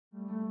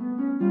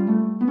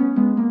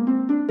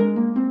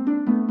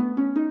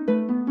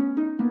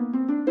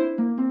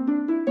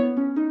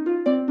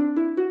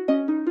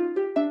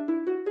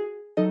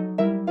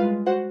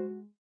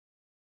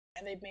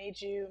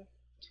made you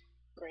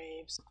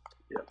graves.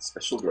 Yeah,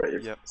 special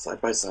grave, Yep.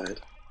 side by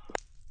side.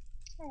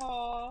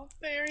 Aw,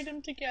 buried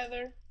them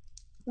together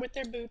with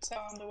their boots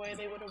on the way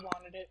they would have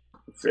wanted it.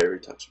 Very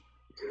touching.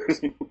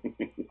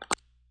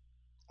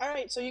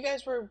 Alright, so you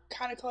guys were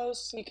kind of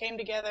close. You came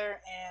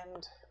together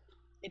and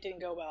it didn't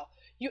go well.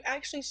 You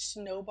actually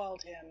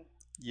snowballed him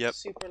Yep.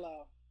 super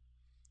low.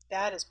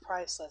 That is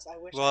priceless. I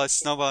wish Well, I I could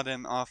see snowballed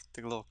him off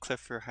the little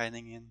cliff we're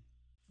hiding in.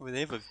 Oh,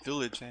 they have a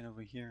village right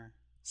over here.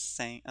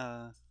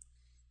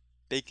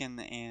 Bacon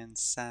and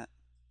Sat.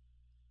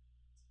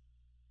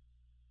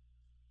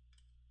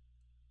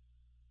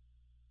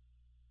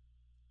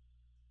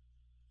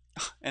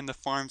 And the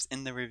farm's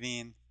in the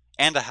ravine.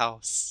 And a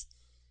house.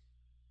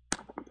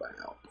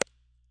 Wow.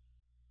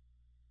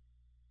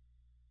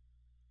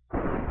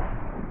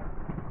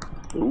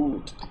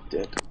 Ooh,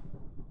 dead.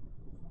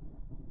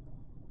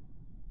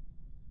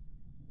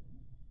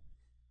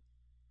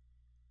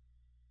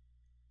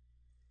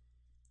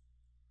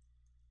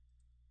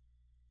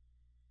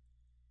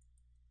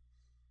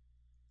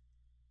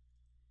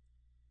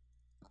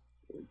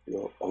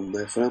 You're on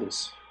their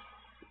furnace,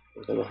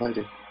 where they were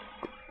hiding.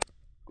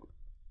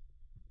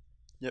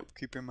 Yep,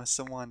 creeper must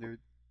have wandered.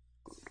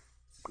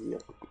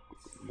 Yep.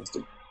 Must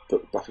have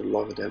put a bucket of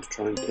lava down to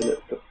try and kill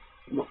it, but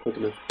not quick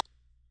enough.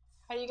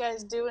 How you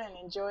guys doing?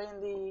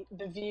 Enjoying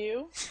the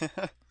view?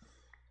 Yeah.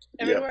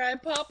 Everywhere I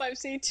pop, I've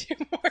seen two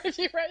more of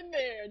you right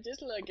there,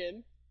 just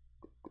looking.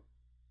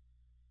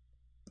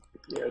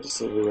 Yeah, just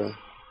sort of a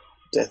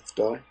death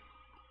die.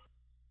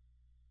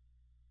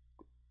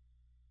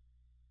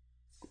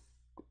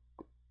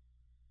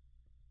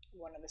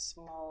 One of the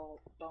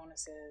small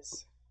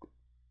bonuses.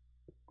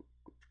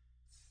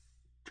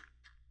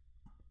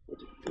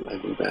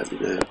 Lagging badly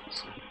now.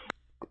 So.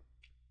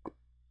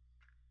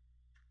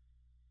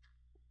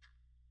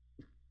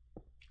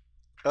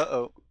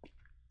 Uh-oh.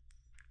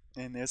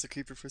 And there's a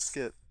creeper for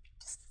Skip.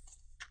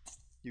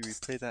 You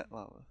replay that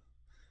lava.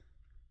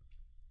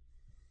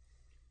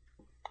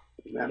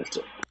 Managed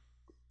it.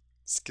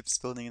 Skip's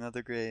building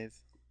another grave.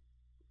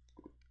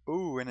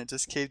 Ooh, and it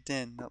just caved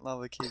in. That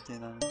lava caved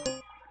in on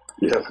him.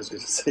 Yeah, I was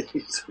going to say,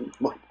 he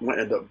might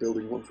end up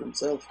building one for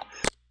himself.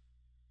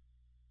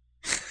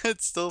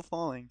 It's still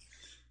falling.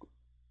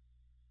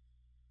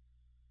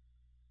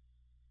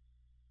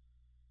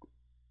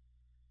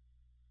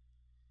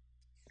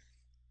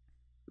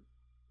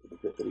 The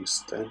bit that he's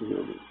standing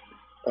on.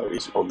 Oh,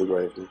 he's on the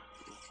grave now.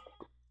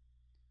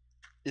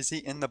 Is he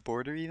in the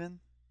border even?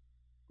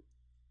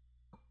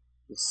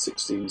 It's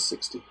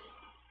 1660.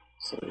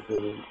 So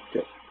he'll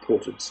get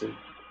ported soon.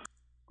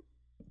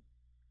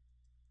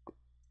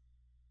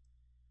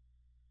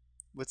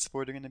 What's the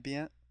border gonna be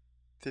at?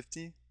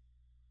 50?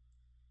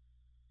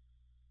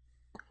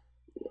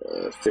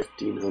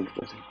 1500,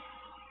 I think.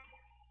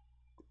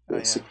 Oh, yeah.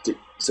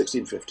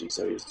 1650,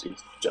 so he's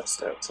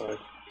just outside.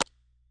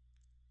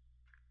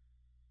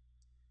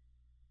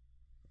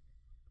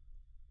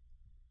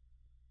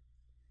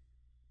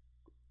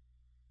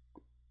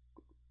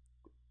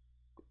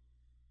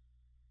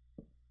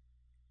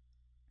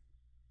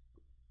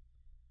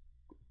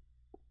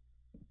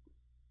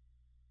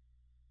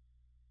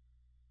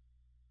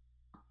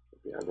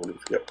 Yeah, I wanted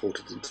to get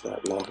ported into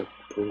that lava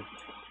pool.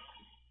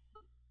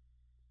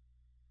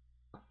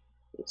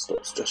 It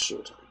stops just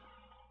short.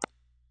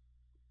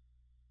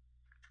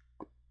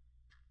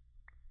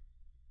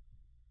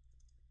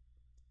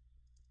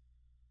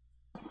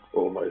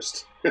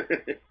 Almost.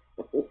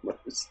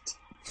 Almost.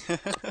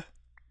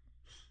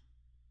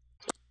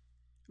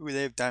 Ooh,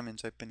 they have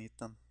diamonds right beneath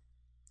them.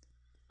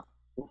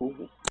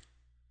 Ooh.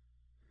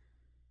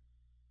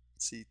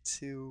 Let's see,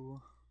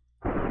 2.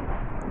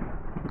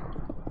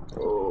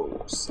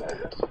 Oh,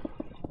 sad.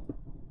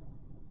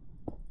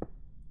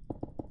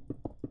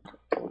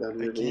 Go down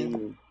the Again?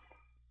 ravine.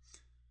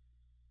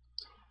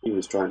 He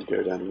was trying to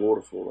go down a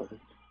waterfall, I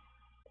think.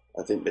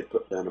 I think they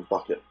put down a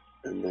bucket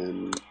and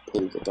then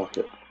pulled the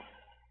bucket.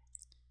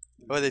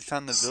 Oh, they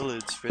found the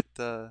village with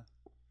the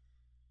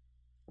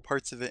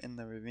parts of it in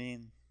the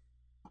ravine.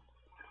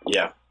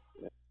 Yeah.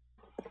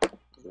 And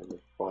then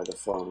by the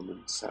farm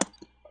and sat.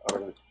 I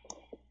don't know.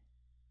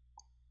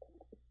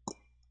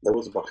 There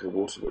was a bucket of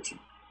water which had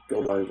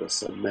gone over,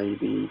 so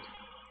maybe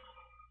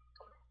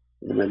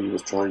he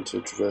was trying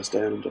to traverse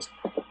down and just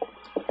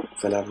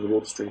fell out of the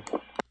water stream.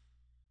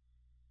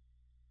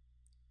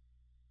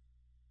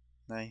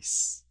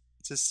 Nice.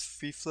 Is this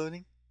free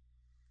floating?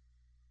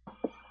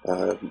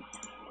 I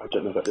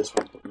don't know about this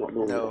one, but not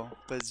normally. No,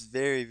 but it's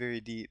very, very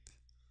deep.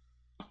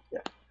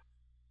 Yeah.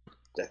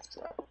 Death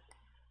trap.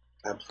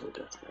 Absolute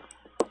death trap.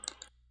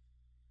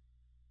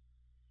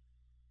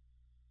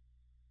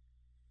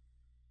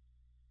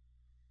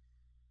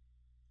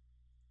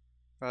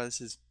 Wow,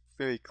 this is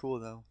very cool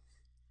though.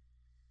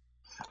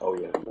 Oh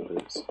yeah, no,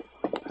 it's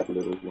had a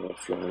little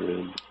fly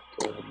around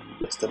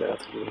yesterday, I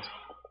think it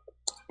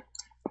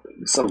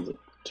was. Some of the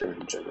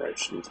terrain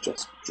generation is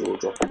just jaw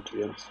dropping, to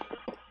be honest.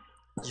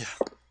 Yeah.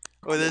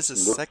 Oh, there's a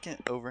second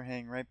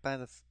overhang right by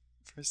the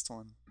first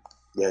one.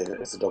 Yeah,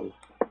 it's a double.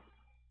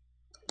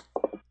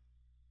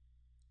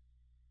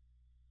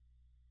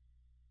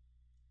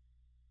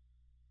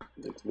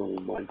 Makes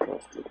normal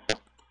Minecraft look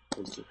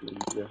positively,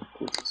 yeah,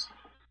 gorgeous.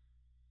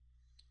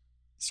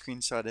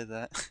 Screenshotted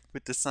that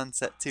with the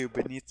sunset too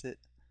beneath it.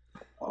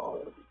 Oh,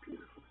 that'd be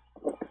beautiful.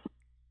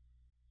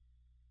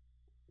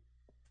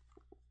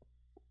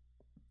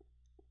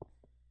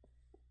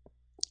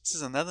 This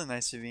is another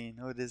nice ravine.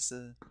 Oh, it is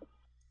a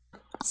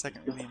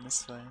second ravine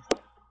this way.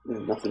 Yeah,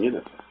 nothing in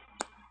it.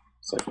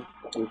 It's like a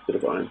bit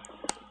of iron.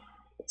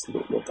 That's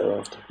not what they're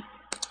after.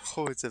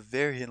 Oh, it's a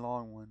very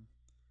long one.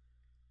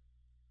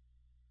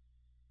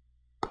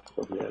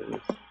 But yeah, it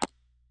is.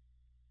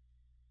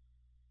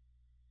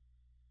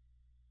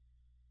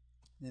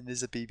 And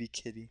there's a baby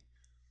kitty.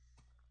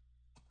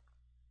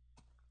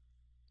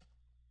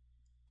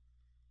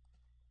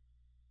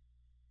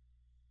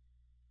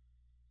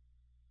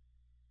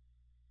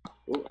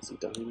 Oh, I see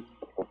diamond.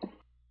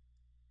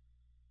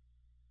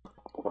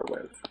 Quite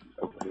away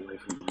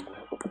from the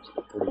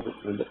probably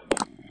not find it.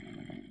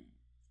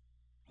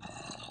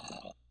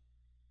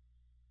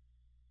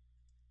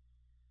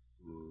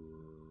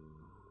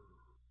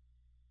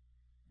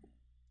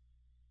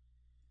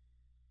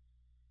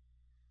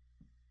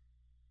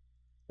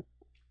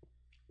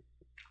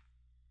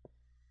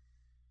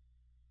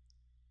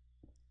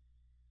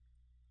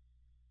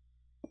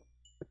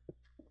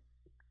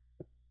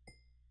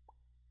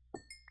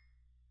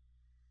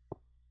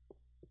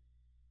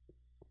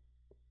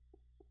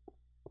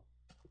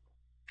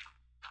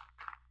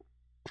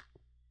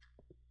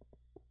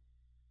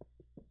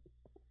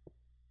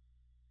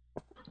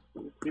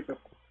 Creeper.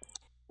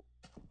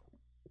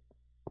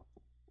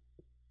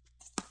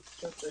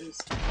 Jeez.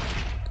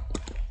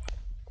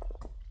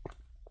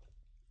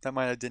 That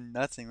might have done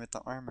nothing with the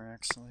armor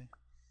actually.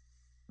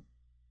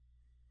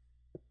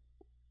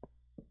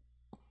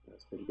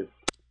 That's pretty good.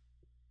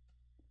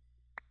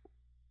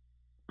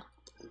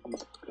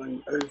 He's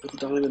going over the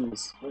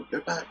diamonds. Oh,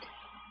 go back.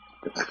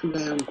 Go back and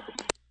down.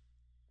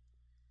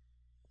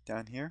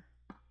 Down here?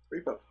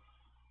 Creeper.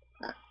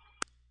 Ah.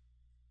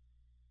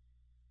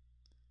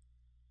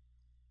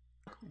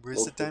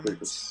 Where's the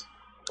diamonds?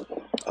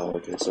 Creepers. Oh,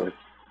 okay, sorry.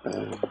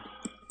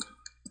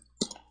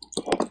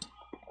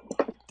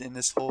 In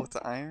this hole with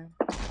the iron?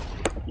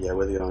 Yeah,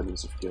 where the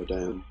diamonds, if you go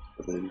down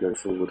and then go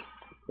forward.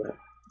 About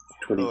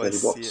 20, Oh, I 30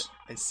 see it. blocks.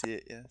 I see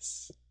it,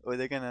 yes. Oh,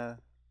 they're gonna...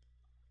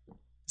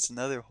 There's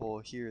another hole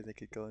here they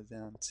could go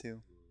down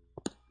too.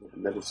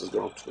 And Neville's has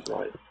gone off to the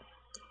right.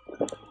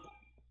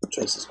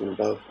 Chase has gone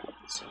above.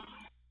 So.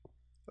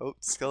 Oh,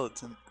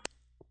 skeleton.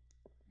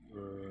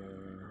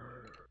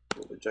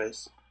 What with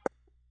Jace?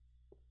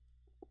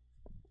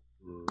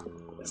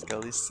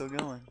 Skelly's still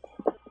going.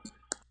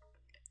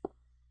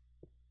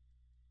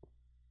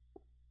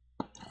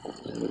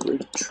 Yeah, they're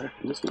really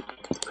tracking this one.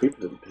 The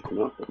creeper didn't pick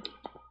him up.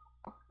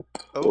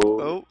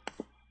 Oh.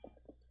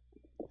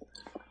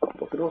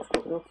 Block it off,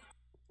 block it off.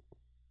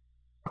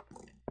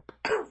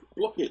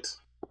 Block it!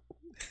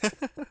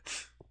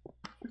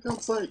 For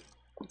God's sake,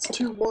 it's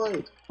too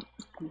wide.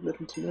 You let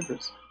him to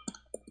Nevers.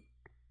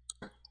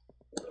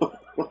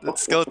 That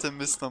skeleton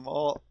missed them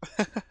all.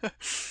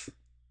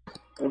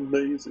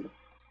 Amazing.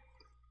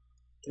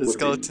 The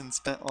skeleton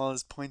spent all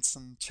his points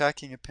on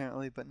tracking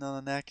apparently, but none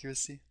on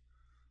accuracy.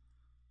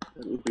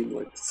 That would have been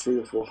like 3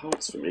 or 4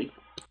 hearts for me.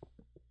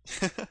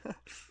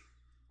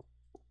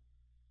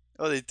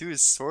 Oh, they threw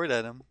his sword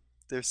at him.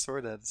 Their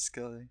sword at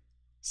Skelly.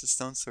 It's a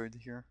stone sword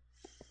here.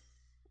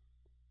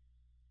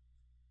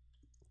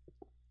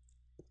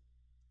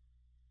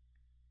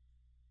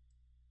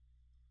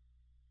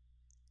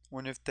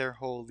 Wonder if their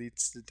hole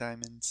leads to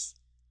diamonds.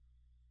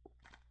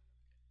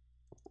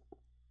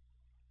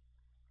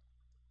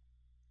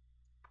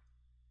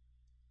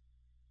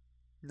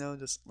 No,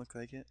 doesn't look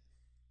like it.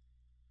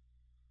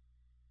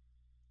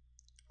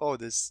 Oh,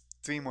 there's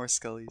 3 more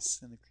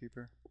skellies in the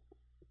creeper.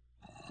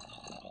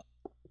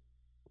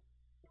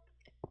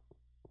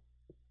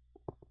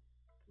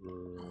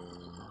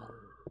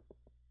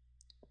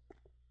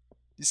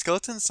 These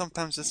skeletons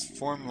sometimes just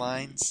form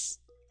lines,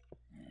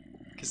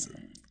 because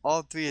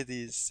all 3 of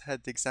these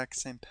had the exact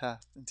same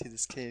path into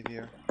this cave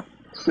here.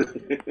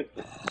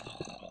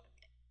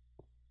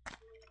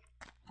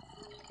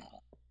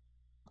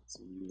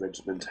 Some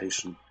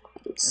regimentation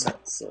that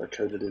sets are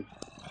coded in.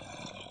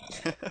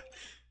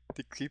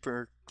 The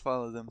creeper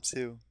followed them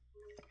too.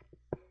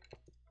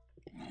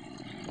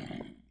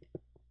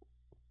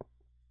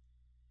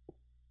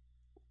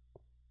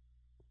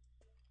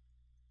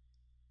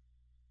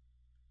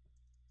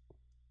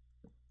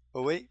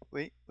 Oh wait,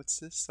 what's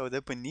this? Oh,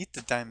 they're beneath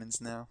the diamonds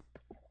now.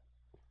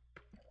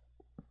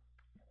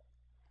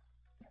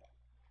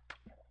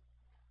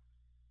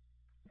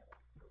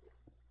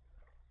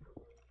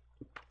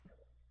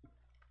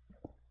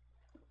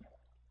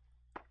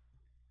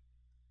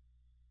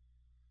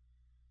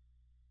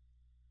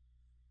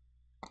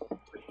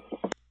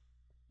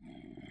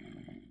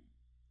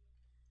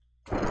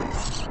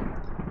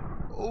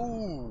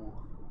 Oh!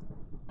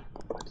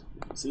 I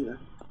didn't see that.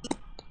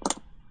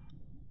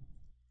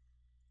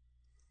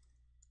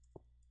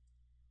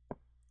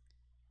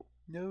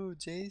 No,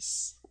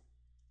 Jace.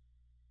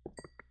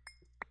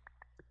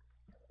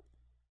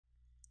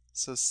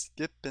 So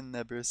Skip and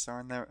Nebris are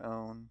on their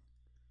own.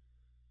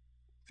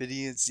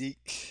 Vidya,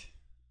 Zeke,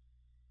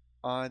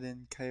 Odd,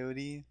 and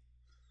Coyote.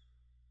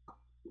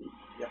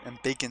 Yeah. And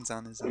Bacon's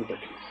on his own.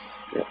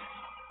 Yeah.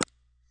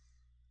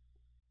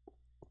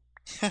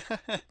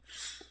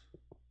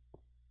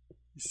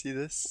 You see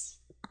this?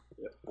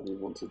 Yeah. And he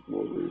wanted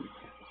more room.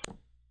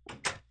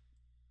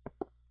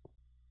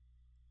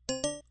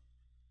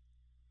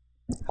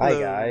 Hi Hello.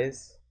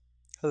 guys.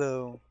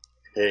 Hello.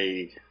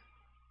 Hey,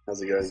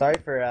 how's it going? Sorry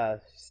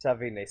for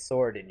shoving a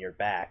sword in your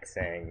back,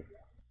 saying.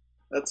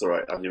 That's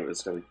alright, I knew it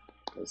was coming.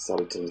 I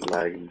started to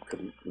lag and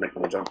couldn't make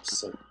my jumps,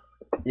 so.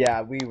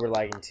 Yeah, we were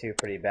lagging too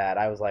pretty bad.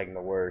 I was lagging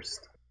the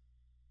worst.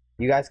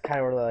 You guys kind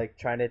of were like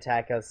trying to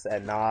attack us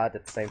and not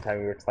at the same time.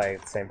 We were playing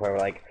at the same point. We're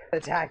like,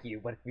 attack you,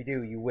 but if we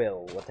do, you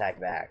will attack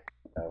back.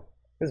 So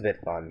it was a bit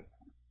fun.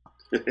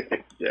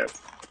 Yeah.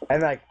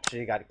 And I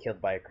actually got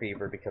killed by a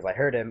creeper because I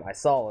heard him, I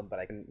saw him, but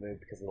I couldn't move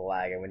because of the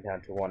lag. I went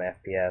down to 1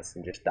 FPS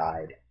and just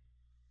died.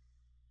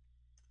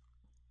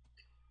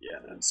 Yeah,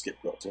 and Skip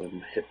got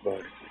hit by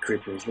a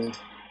creeper as well.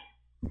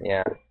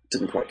 Yeah.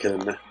 Didn't quite kill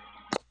him there.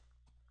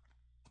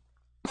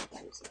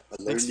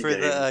 Thanks for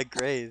the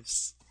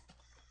graves.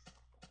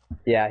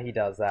 Yeah, he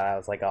does that. I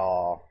was like,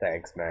 oh,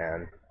 thanks,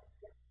 man.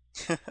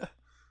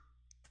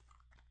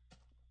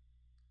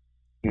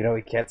 You know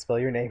he can't spell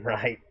your name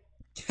right.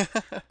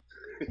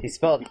 He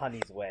spelled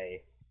Honey's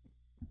way.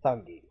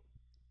 Thungy.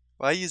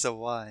 Why use a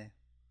Y?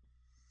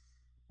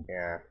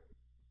 Yeah.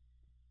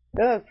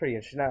 Yeah, that was pretty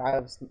interesting. I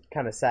was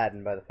kind of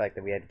saddened by the fact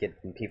that we had to get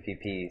in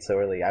PvP so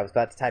early. I was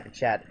about to type in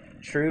chat,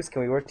 Truce,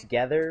 can we work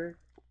together?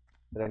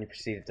 But then you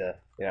proceeded to,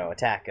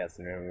 attack us,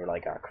 and then we were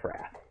like, oh,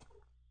 crap.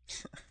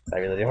 So I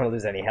really didn't want to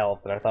lose any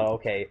health, and I thought,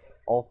 okay,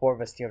 all 4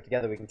 of us team up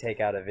together, we can take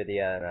out a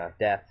Vidya and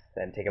Death,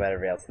 and take out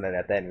everybody else, and then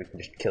at the end we can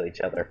just kill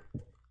each other.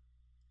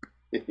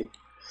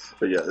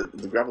 But yeah,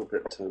 the gravel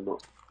pit turned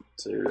not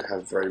to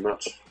have very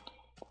much.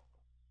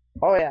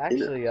 Oh yeah,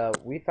 actually,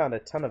 we found a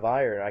ton of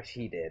iron.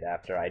 Actually, he did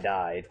after I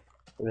died.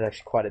 There was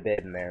actually quite a bit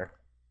in there.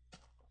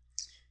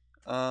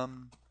 It's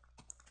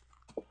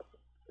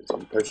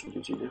on potion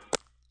duty now.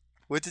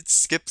 What did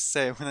Skip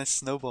say when I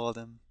snowballed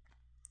him?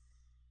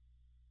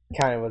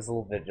 Kind of was a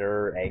little bit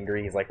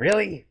angry. He's like,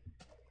 really?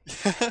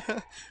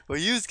 Well,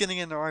 he was getting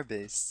into our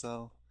base,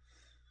 so.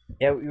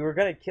 Yeah, we were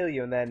gonna kill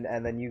you, and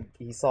then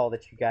he saw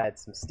that you got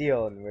some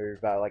steel, and we were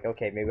about like,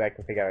 okay, maybe I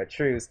can figure out a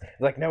truce. He's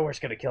like, no, we're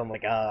just gonna kill him.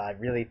 Like, I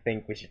really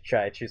think we should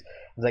try a truce.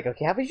 I was like,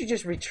 okay, how about you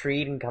just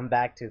retreat and come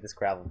back to this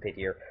gravel pit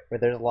here, where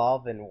there's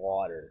lava and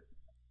water.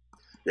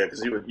 Yeah,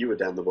 because you were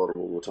down the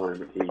bottom all the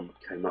time, and he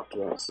came up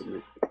to us, didn't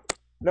he?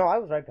 No, I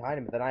was right behind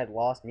him, but then I had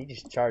lost him. He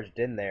just charged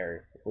in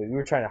there. We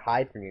were trying to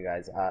hide from you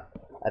guys.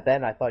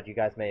 Then I thought you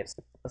guys may have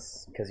seen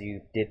us, because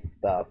you did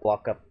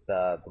block up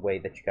the way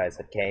that you guys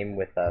had came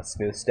with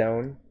smooth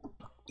stone.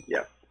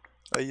 Yeah.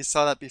 Oh, you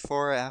saw that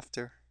before or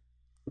after?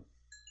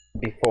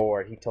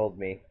 Before, he told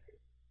me.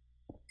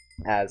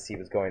 As he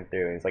was going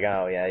through, and he's like,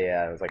 oh, yeah,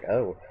 yeah. I was like,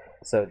 oh.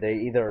 So they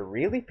either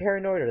really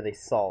paranoid or they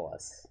saw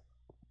us.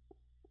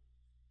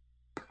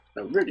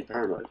 I'm really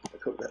paranoid. I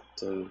cooked that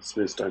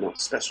smooth stone up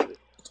especially.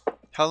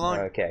 How long?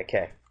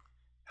 Okay.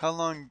 How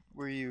long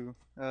were you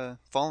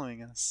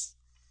following us?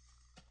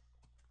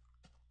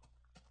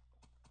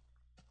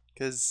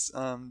 Because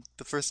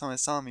the first time I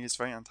saw him, he was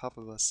right on top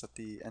of us at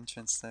the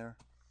entrance there.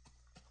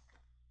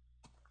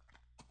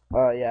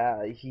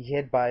 Yeah, he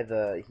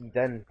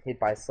then hid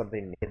by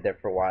something and hid there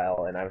for a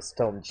while, and I was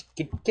telling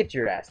him, get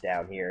your ass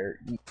down here,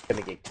 you're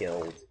gonna get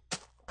killed.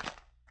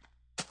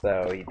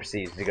 So he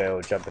proceeds to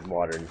go jump in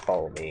water and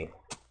follow me.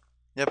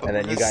 Yeah, but and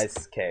then you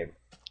guys came.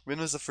 When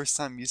was the first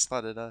time you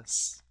spotted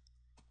us?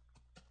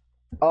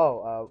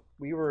 Oh,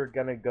 we were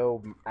gonna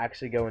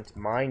actually go into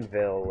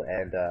Mineville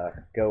and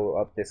go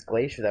up this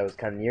glacier that was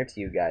kind of near to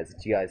you guys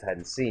that you guys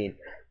hadn't seen.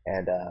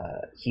 And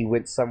he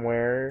went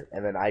somewhere,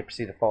 and then I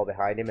proceeded to follow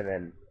behind him, and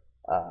then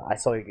I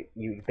saw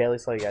you barely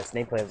saw you guys'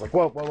 nameplate. I was like,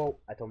 whoa!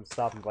 I told him to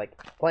stop. And like,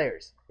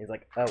 players. He's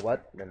like, oh,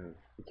 what? And then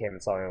he came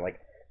and saw me. And like,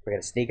 we're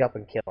gonna sneak up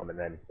and kill him, and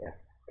then yeah,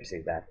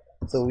 proceeded that.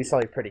 So we saw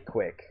you pretty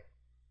quick.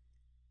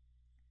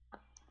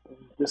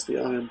 Missed the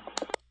iron.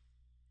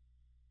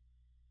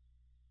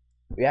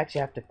 We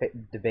actually have to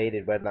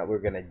debated whether or not we're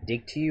gonna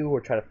dig to you or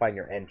try to find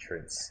your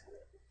entrance.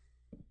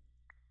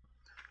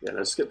 Yeah,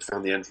 no, Skip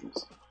found the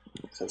entrance.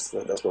 That's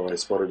where I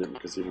spotted him,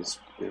 because he was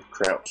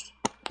crouched,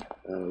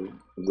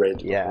 red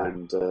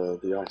behind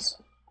the ice.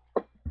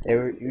 We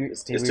were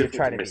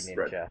trying to be ninja.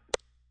 Red.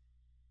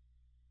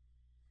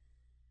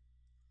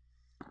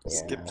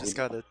 Skip just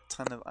got a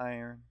ton of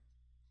iron.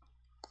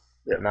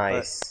 Yeah.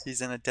 Nice. But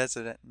he's in a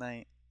desert at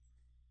night.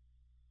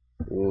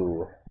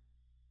 Ooh.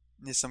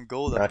 Need some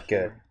gold Not up good.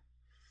 here.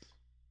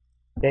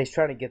 Yeah, he's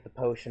trying to get the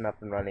potion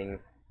up and running.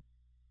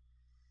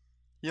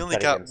 He only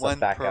got one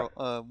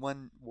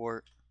one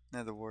wart,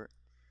 nether wart.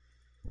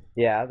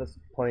 Yeah, that's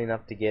plenty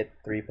enough to get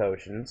 3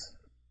 potions.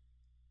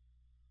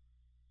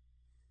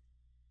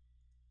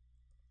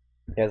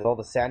 He has all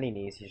the sand he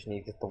needs. He just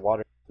needs to get the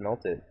water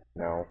melted.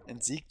 No.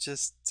 And Zeke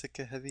just took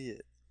a heavy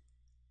hit.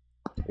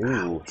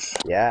 Ooh, Ouch.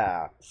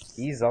 yeah.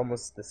 He's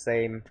almost the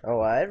same.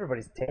 Oh,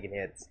 everybody's taking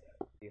hits.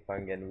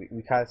 Thungon,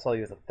 we kind of saw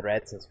you as a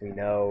threat since we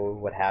know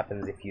what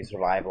happens if you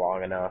survive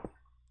long enough.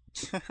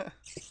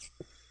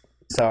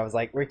 So I was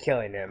like, we're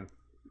killing him.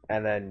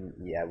 And then,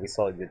 yeah, we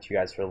saw that you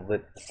guys were a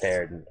little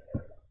prepared. And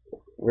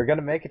we're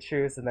gonna make a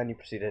truce, and then you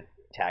proceeded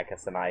to attack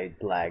us, and I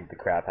lagged the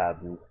crap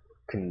out and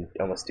couldn't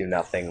almost do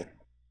nothing.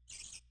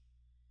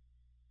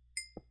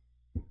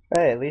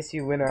 Hey, at least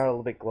you went out a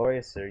little bit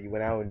glorious, sir. You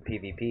went out in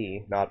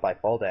PvP, not by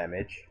fall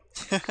damage.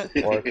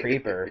 Or a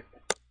creeper.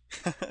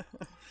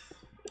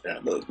 Yeah,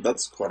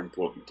 that's quite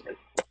important to me.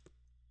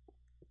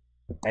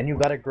 And you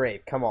got a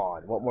grape. Come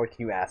on, what more can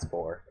you ask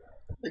for?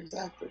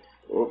 Exactly.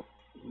 Oh,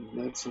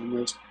 that's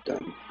almost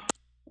done.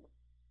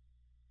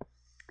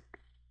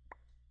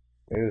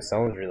 Ooh,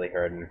 someone's really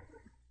hurting.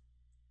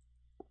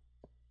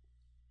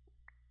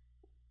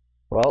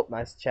 Well,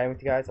 nice chatting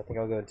with you guys. I think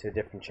I'll go into a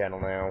different channel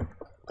now.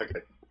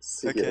 Okay.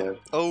 See you Okay. later.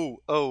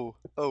 Oh.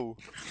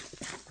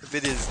 The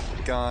video's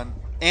gone.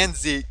 And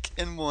Zeke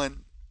in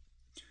one.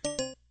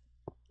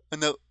 Oh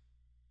no.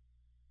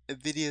 The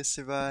video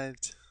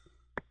survived.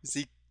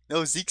 Zeke.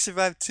 No, Zeke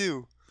survived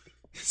too.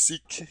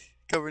 Zeke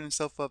covered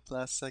himself up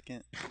last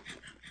second.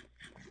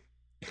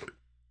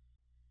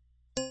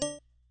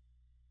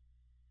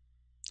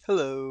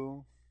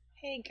 Hello.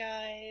 Hey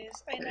guys,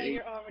 I know Hey.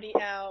 you're already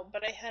out,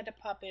 but I had to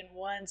pop in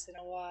once in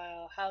a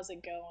while. How's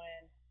it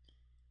going?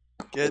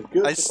 Good.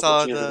 Good. I Just saw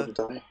watching everybody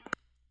the die.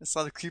 I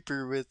saw the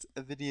creeper with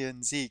a video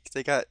and Zeke.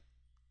 They got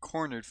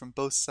cornered from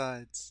both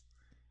sides.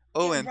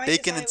 Oh, Yeah, and right as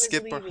Bacon I and was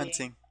Skip are leaving.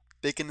 hunting.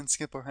 Bacon and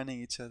Skip are hunting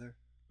each other.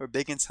 Or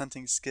Bacon's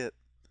hunting Skip.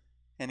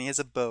 And he has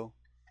a bow.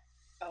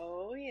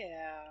 Oh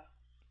yeah.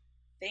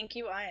 Thank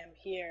you, I am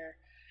here.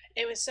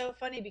 It was so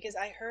funny because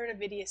I heard a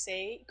video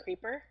say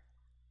creeper,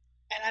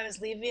 and I was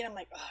leaving. I'm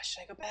like, oh,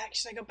 should I go back?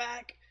 Should I go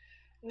back?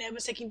 Ned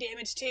was taking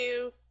damage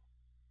too,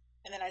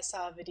 and then I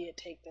saw a video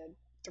take the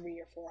 3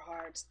 or 4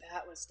 hearts.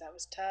 That was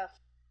tough.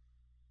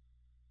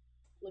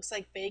 Looks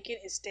like Bacon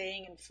is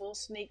staying in full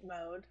sneak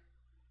mode.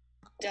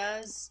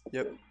 Does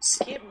Yep.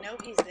 Skip know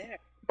he's there?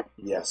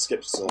 Yeah,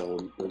 Skip's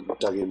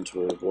dug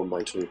into a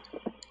 1x2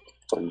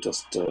 and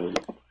just hiding,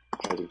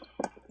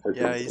 hoping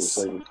Yeah, it will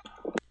save him.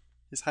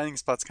 his hiding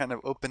spot's kind of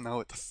open now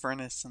with the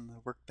furnace and the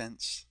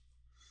workbench.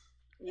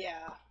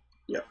 Yeah.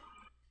 Yeah.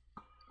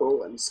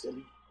 Oh, and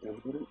Skelly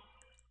down the middle.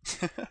 It's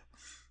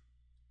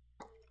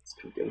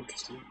going to get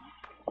interesting.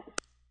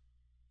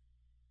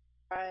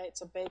 Alright,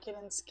 so Bacon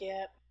and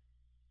Skip.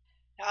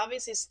 Now,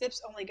 obviously,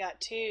 Skip's only got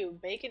 2.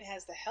 Bacon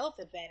has the health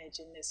advantage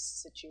in this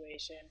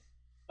situation,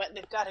 but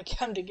they've got to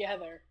come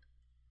together.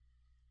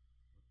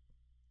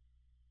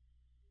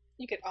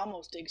 You could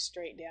almost dig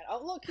straight down.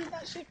 Oh, look, he's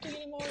not shifting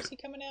anymore. Is he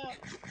coming out?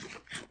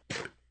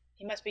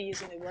 He must be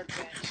using the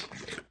workbench.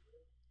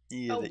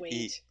 Yeah, Oh, they eat.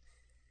 wait.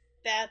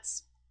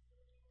 That's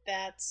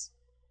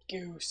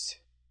Goose.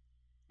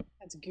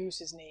 That's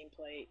Goose's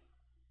nameplate.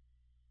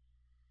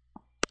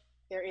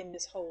 They're in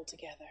this hole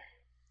together.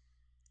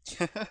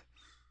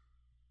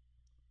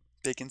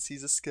 Bacon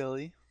sees a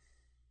Skelly.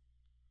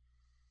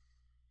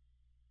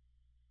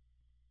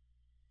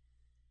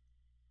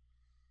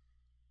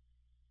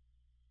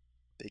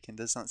 Bacon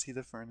does not see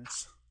the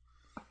furnace.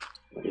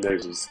 He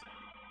knows he's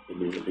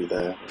immediately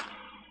there.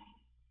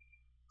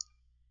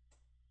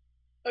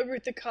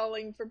 Aretha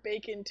calling for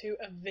Bacon to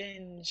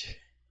avenge.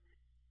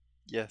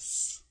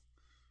 Yes.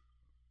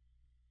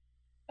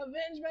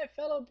 Avenge my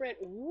fellow Brit.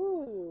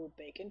 Ooh,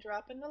 Bacon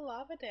dropping the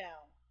lava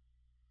down.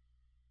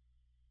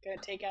 Gonna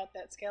take out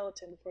that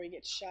skeleton before he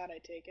gets shot, I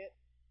take it.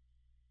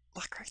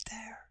 Look right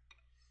there.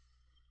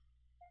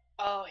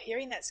 Oh,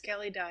 hearing that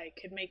Skelly die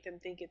could make them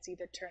think it's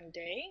either turn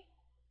day.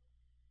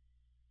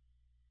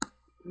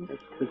 It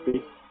could be.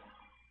 I'm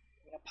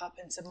gonna pop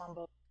in some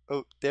mumble.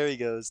 Oh, there he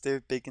goes.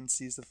 There Bacon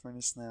sees the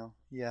furnace now.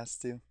 He has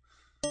to.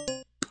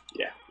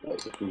 Yeah, that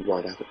was looking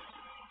right at it.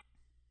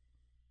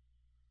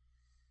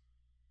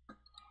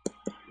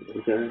 There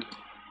we go.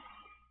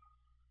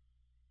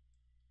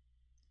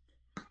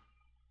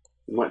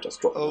 You might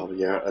just drop the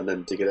lava out and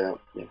then dig it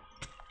out. Yeah.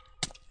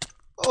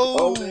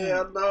 Oh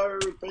dear, no!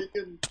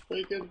 Bacon!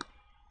 Bacon!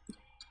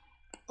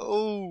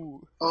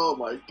 Oh! Oh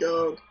my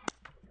god!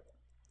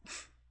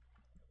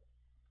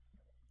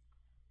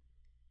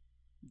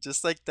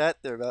 Just like that,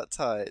 they're about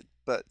tied.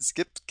 But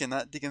Skip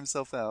cannot dig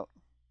himself out.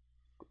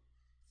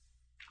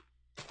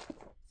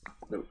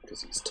 No,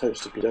 because he's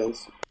toast if he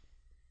does.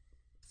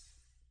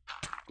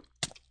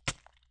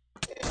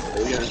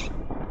 There we go.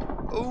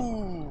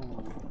 Oh!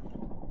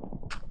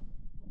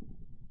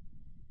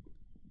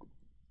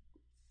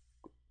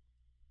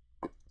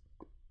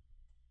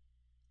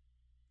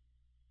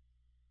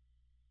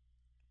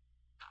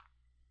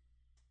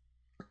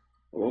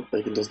 Well,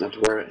 Bacon doesn't have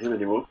to worry about him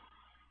anymore.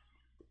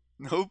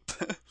 Nope.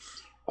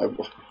 I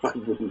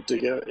wouldn't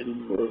dig out any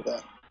more of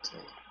that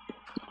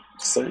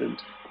sand.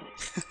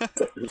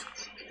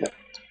 Yeah,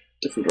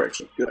 different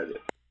direction. Good idea.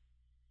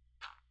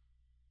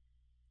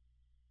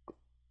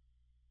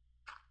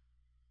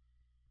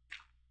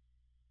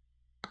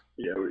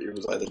 Yeah, it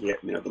was either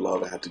the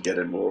lava had to get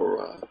him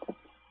or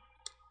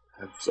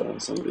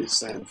have somebody's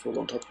sand fall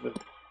on top of it.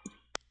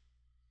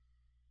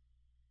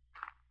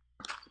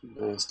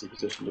 Nasty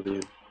position to be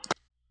in.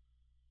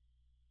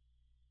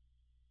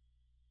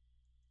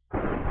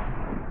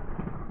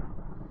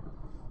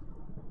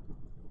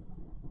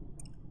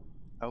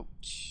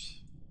 Ouch.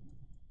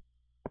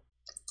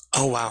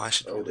 Oh wow, I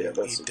should Oh, really yeah,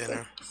 that's eat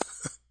dinner.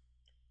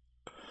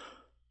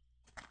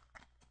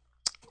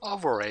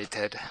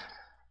 Overrated.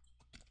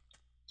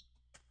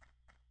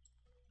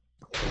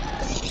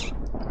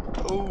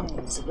 Ooh.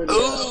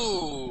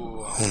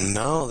 Ooh! Oh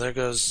no, there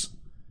goes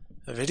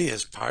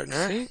Avidia's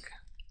partner. Sick.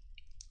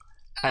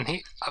 And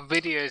a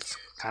video is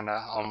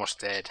kinda almost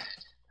dead.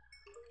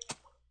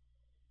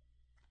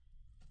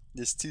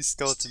 There's 2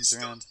 skeletons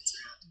around.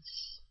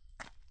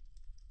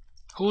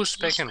 Who's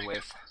speaking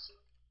with?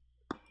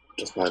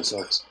 Just by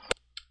himself.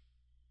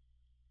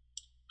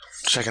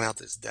 Checking out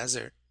this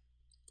desert.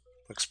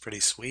 Looks pretty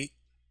sweet.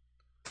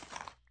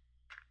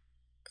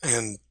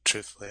 And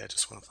truthfully, I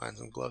just want to find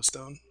some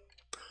glowstone.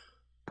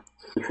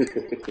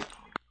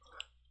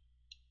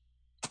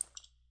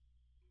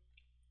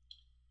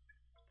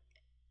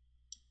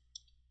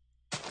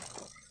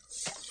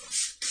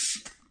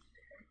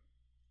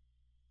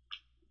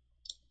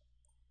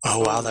 Oh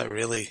wow, that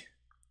really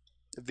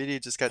The video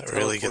just got gets you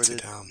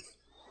teleported. down.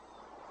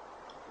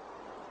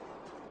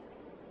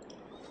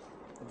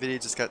 The video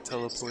just got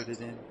teleported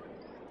in.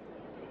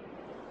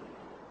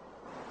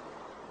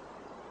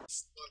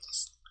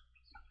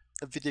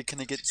 The video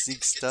couldn't get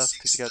Zeke's stuff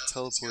because he got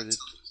teleported.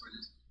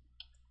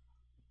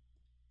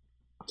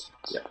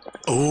 Yeah.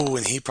 Oh,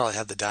 and he probably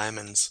had the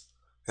diamonds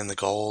and the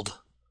gold.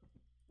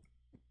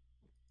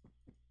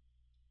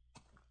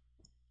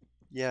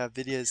 Yeah,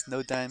 video has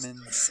no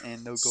diamonds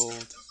and no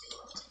gold.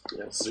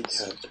 Yeah, Zeke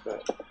had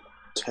about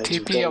 10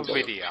 TP of gold.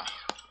 video.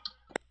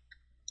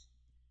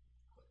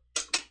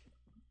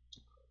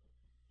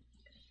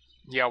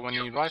 Yeah, when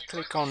you right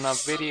click on a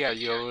video,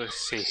 you'll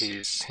see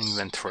his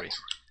inventory.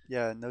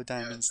 Yeah, no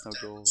diamonds, no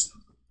gold.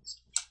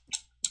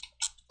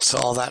 So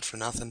all that for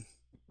nothing.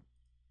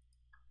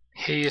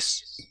 He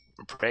is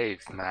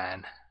brave,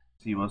 man.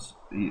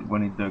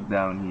 When he dug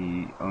down,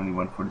 he only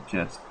went for the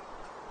chest.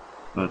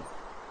 But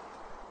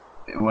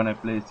when I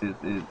placed it,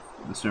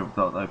 the server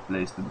thought I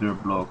placed the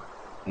dirt block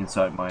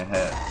inside my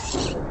head,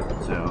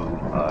 so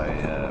I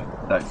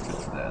died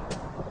with that.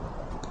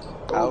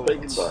 Oh,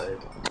 bacon died.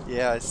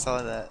 Yeah, I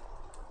saw that.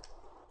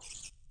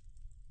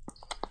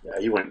 Yeah,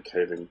 he went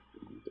caving.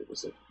 It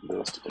was a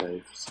nasty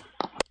cave. So.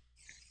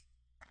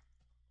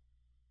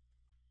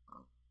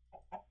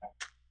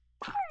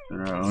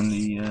 There are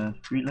only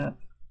 3 left.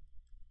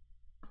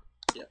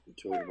 Yeah,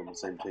 2 of them on the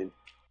same team.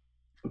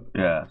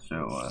 Yeah,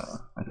 so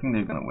I think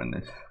they're gonna win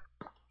this.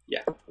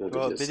 Yeah.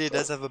 Well, video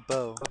does have a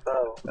bow.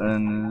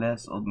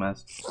 Unless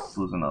Oddmask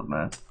pulls an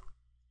Oddmask.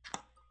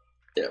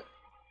 Yeah.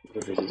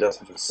 But he does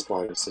have a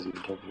spider sitting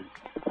on top of him.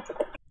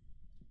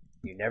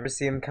 You never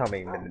see them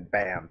coming, and then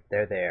bam,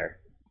 they're there.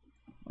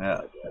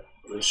 Yeah.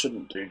 They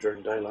shouldn't do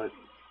during daylight.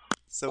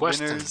 So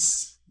Question.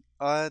 winners,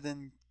 Odd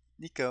and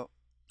Nico,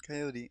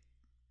 Coyote.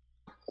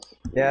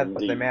 Yeah, but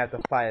they Indeed. may have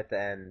to fight at the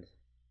end.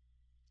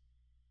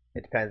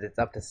 It depends. It's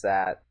up to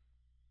Sat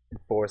to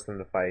force them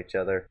to fight each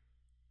other.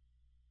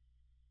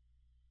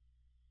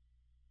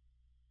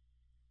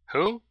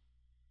 Who?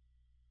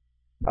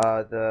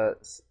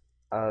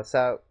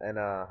 Sat and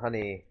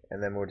Honey,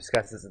 and then we'll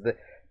discuss this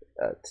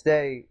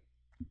today.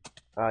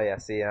 Oh yeah,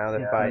 see now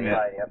they're fighting.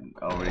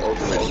 Already.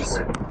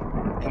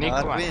 And Nico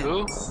Odd and who?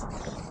 wins.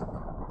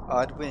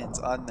 Odd wins,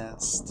 Odd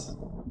messed.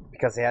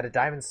 Because they had a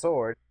diamond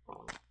sword.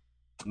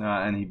 No,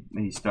 and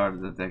he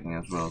started attacking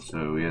as well,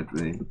 so we had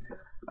the.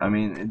 I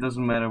mean, it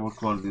doesn't matter what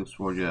quality of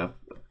sword you have.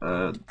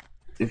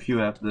 If you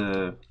have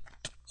the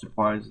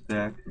surprise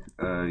attack,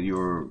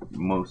 you're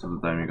most of the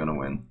time you're gonna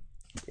win.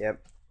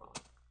 Yep.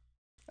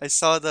 I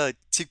saw the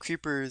 2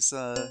 creepers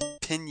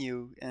pin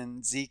you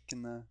and Zeke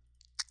in the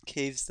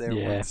caves there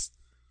Yeah. once.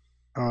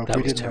 Oh, if That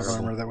we was didn't have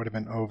terrible. armor, that would have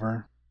been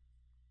over.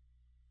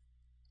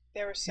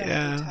 There were so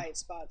Yeah. many tight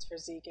spots for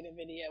Zeke in a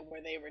video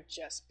where they were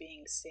just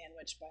being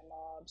sandwiched by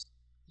mobs.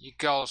 You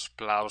girls'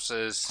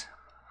 blouses.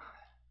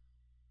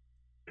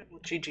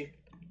 GG.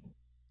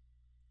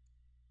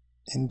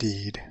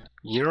 Indeed.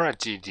 You're a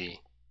GG.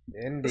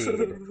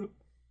 Indeed.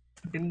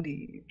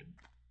 Indeed.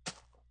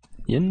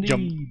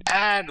 Indeed.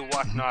 And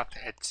whatnot,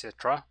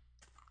 etc.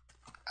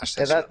 As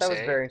Yeah, they that should was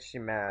a say. very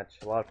interesting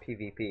match. A lot of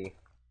PvP.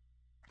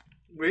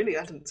 Really,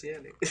 I didn't see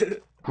any.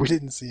 We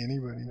didn't see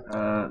anybody.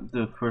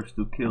 The first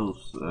 2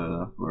 kills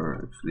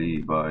were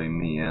actually by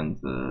me and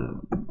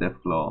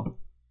Deathclaw.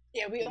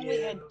 Yeah, we only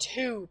Yeah. had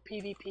 2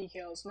 PvP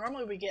kills.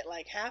 Normally we get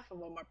like half of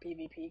them are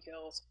PvP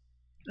kills.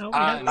 No, we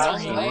Ah, had no, So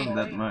three. it hey. wasn't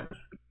that much.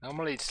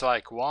 Normally it's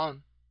like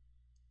 1.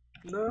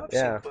 No, I've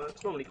Yeah. seen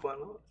it's normally quite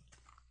a lot.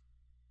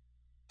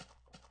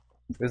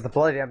 It was the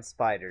bloody damn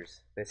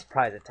spiders. They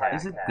surprise attack.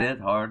 Is it that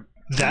hard?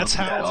 That's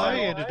not to how I die?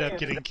 ended up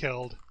getting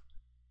killed.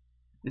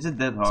 Is it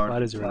that hard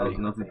Spiders are really-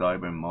 not to die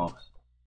by mobs?